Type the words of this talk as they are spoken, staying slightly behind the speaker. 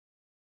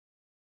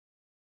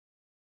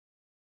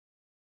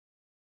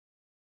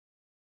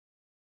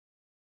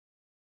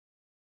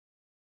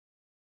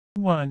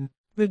1.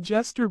 The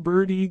Jester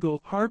Bird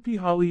Eagle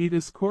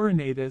Harpyhaliatus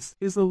coronatus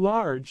is a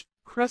large,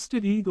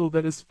 crested eagle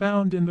that is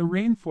found in the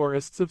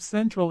rainforests of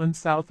Central and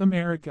South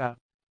America.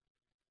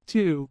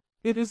 2.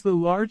 It is the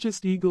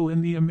largest eagle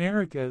in the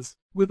Americas,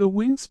 with a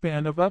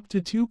wingspan of up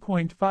to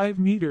 2.5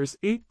 meters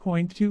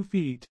 (8.2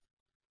 feet).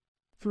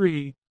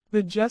 3.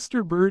 The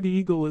Jester Bird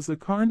Eagle is a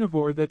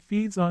carnivore that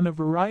feeds on a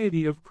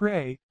variety of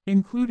prey,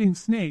 including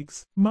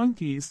snakes,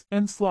 monkeys,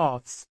 and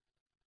sloths.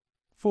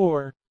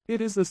 4. It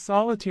is a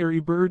solitary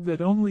bird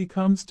that only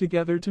comes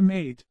together to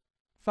mate.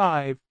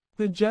 5.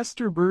 The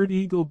Jester Bird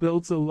Eagle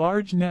builds a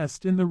large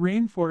nest in the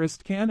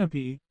rainforest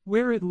canopy,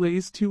 where it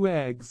lays 2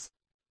 eggs.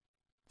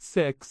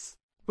 6.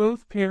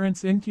 Both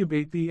parents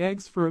incubate the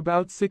eggs for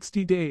about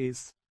 60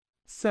 days.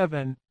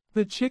 7.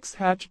 The chicks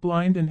hatch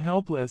blind and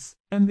helpless,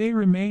 and they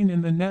remain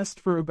in the nest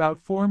for about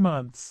 4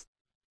 months.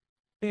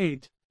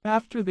 8.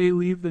 After they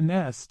leave the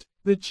nest,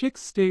 the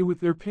chicks stay with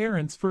their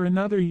parents for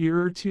another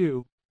year or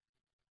 2.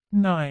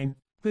 9.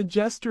 The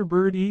Jester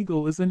Bird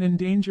Eagle is an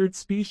endangered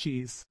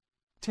species.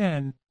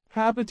 10.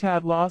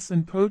 Habitat loss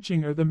and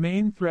poaching are the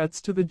main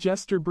threats to the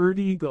Jester Bird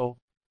Eagle.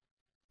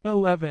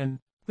 11.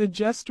 The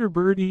Jester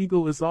Bird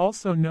Eagle is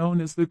also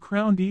known as the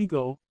crowned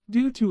eagle,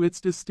 due to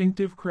its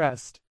distinctive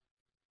crest.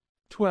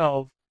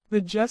 12. The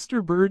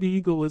Jester Bird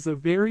Eagle is a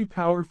very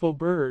powerful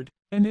bird,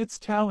 and its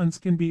talons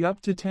can be up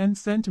to 10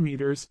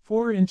 centimeters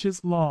 (4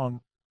 inches)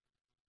 long.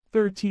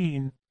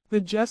 13.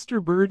 The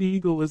Jester Bird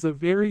Eagle is a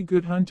very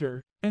good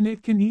hunter, and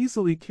it can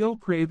easily kill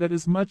prey that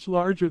is much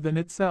larger than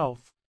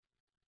itself.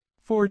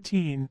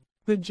 14.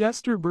 The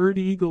Jester Bird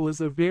Eagle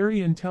is a very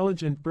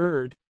intelligent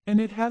bird,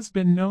 and it has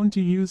been known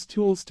to use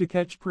tools to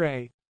catch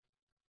prey.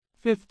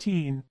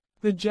 15.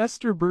 The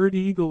Jester Bird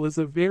Eagle is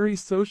a very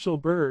social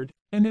bird,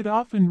 and it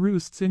often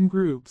roosts in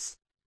groups.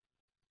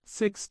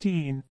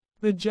 16.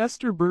 The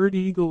Jester Bird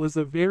Eagle is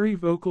a very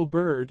vocal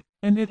bird,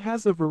 and it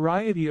has a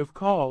variety of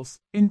calls,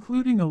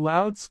 including a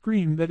loud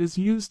scream that is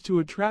used to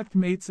attract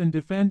mates and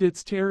defend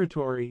its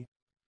territory.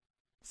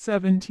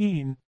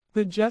 17.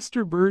 The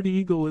Jester Bird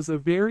Eagle is a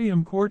very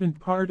important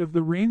part of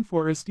the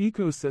rainforest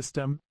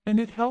ecosystem, and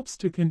it helps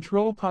to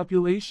control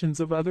populations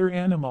of other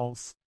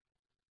animals.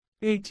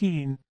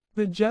 18.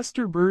 The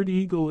Jester Bird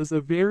Eagle is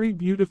a very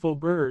beautiful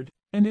bird,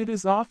 and it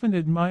is often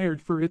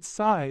admired for its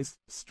size,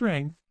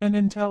 strength, and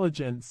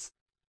intelligence.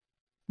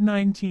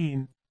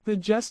 19. The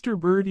Jester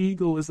Bird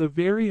Eagle is a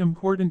very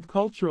important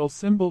cultural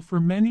symbol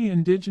for many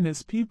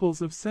indigenous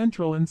peoples of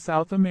Central and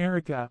South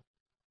America.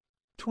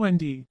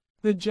 20.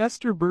 The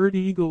Jester Bird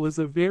Eagle is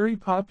a very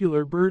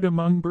popular bird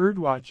among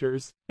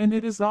birdwatchers, and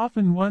it is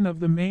often one of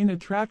the main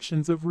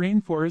attractions of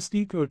rainforest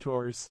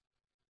ecotours.